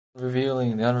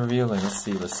Revealing, the unrevealing. Let's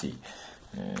see, let's see.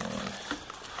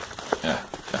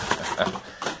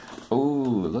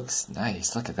 Oh, looks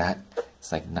nice. Look at that.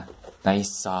 It's like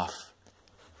nice, soft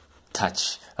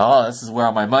touch. Oh, this is where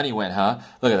all my money went, huh?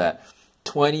 Look at that.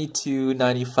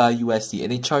 $22.95 USD,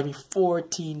 and they charge me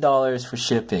 $14 for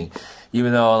shipping.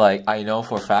 Even though, like, I know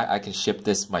for a fact I can ship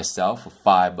this myself for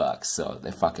 $5, so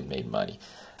they fucking made money.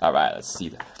 All right, let's see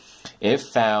that. If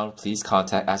found, please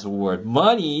contact as reward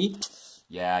money.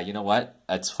 Yeah, you know what?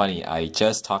 It's funny. I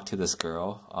just talked to this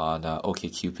girl on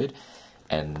OkCupid,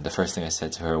 and the first thing I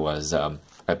said to her was,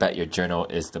 I bet your journal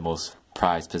is the most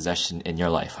prized possession in your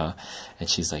life, huh? And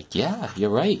she's like, yeah, you're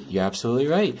right. You're absolutely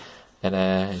right.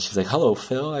 And she's like, hello,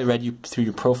 Phil. I read you through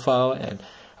your profile, and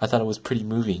I thought it was pretty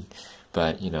moving.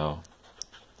 But, you know,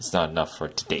 it's not enough for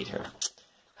it to date her.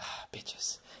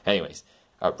 Bitches. Anyways,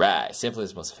 alright. Simple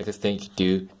is the most effective thing you can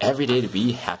do every day to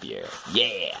be happier.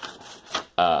 Yeah!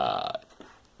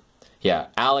 Yeah,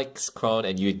 Alex, Crone,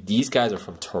 and you, these guys are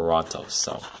from Toronto,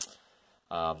 so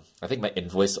I think my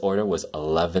invoice order was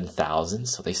 11,000,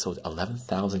 so they sold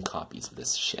 11,000 copies of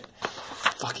this shit.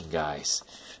 Fucking guys.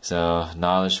 So,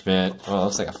 acknowledgement, well, it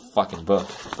looks like a fucking book,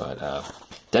 but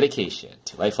dedication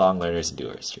to lifelong learners and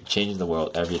doers. You're changing the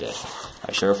world every day.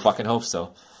 I sure fucking hope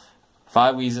so.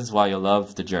 5 reasons why you'll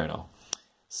love the journal.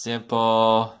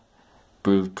 Simple,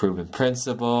 proven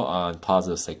principle on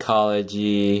positive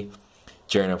psychology.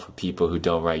 Journal for people who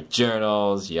don't write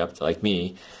journals. Yep, like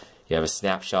me. You have a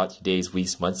snapshot your days,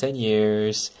 weeks, months, and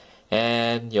years.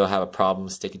 And you'll have a problem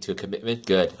sticking to a commitment.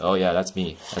 Good. Oh yeah, that's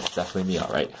me. That's definitely me,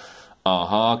 alright.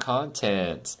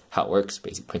 Content. How it works,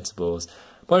 basic principles.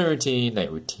 Morning routine,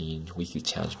 night routine, weekly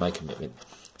challenge, my commitment,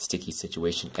 sticky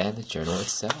situation, and the journal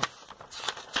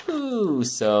itself. Ooh,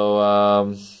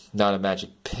 so, not a magic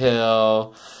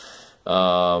pill.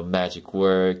 Magic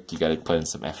work, you gotta put in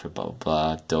some effort, blah,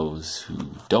 blah, blah. Those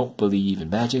who don't believe in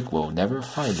magic will never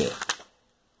find it.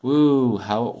 Woo,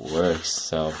 how it works.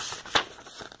 So,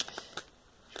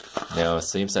 you know, it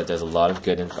seems that there's a lot of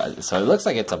good info. So it looks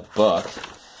like it's a book.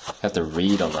 I have to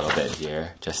read a little bit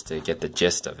here just to get the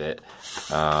gist of it.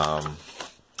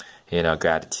 You know,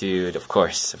 gratitude, of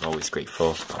course, I'm always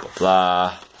grateful, blah, blah,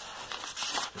 blah.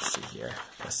 Let's see here.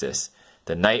 What's this?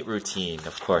 The night routine,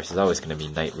 of course, there's always going to be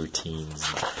night routines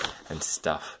and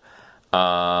stuff.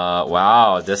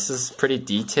 Wow, this is pretty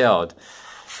detailed.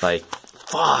 Like,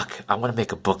 fuck, I want to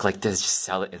make a book like this, just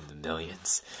sell it in the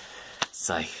millions. It's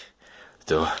like,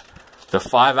 the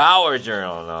 5-hour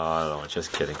journal. No,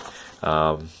 just kidding.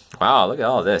 Wow, look at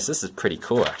all this. This is pretty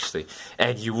cool, actually.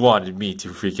 And you wanted me to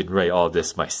freaking write all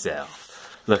this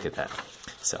myself. Look at that.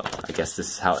 So, I guess this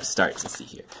is how it starts. Let's see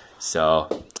here.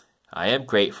 So, I am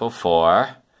grateful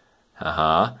for,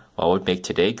 what would make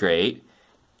today great?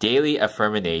 Daily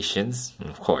affirmations,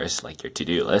 of course, like your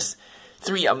to-do list.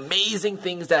 3 amazing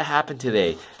things that happened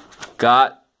today.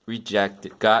 Got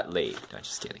rejected, got laid. No,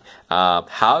 just kidding.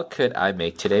 How could I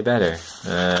make today better?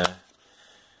 That's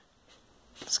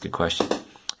a good question.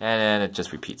 And then it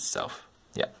just repeats itself.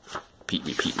 Yeah. Repeat,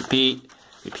 repeat, repeat.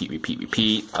 Repeat, repeat,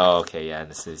 repeat. Oh, okay, yeah, and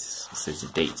this is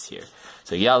the dates here.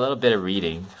 So yeah, a little bit of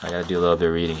reading. I gotta do a little bit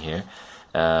of reading here.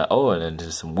 And then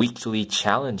there's some weekly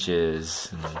challenges,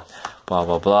 and blah,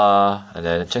 blah, blah. And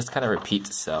then it just kind of repeats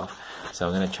itself. So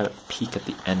I'm gonna try to peek at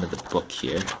the end of the book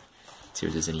here. See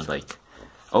if there's any, like,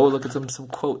 oh, look at some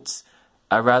quotes.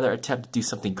 I'd rather attempt to do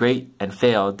something great and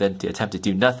fail than to attempt to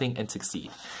do nothing and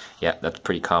succeed. Yeah, that's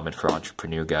pretty common for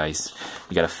entrepreneur guys.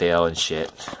 You gotta fail and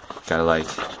shit. Gotta, like,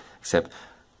 accept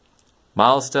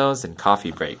milestones and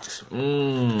coffee breaks.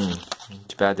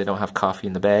 Too bad they don't have coffee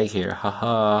in the bag here.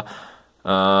 Haha.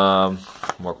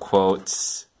 More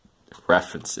quotes,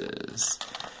 references.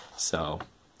 So,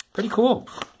 pretty cool.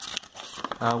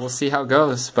 We'll see how it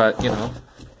goes, but, you know,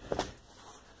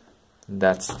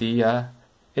 that's the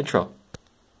intro.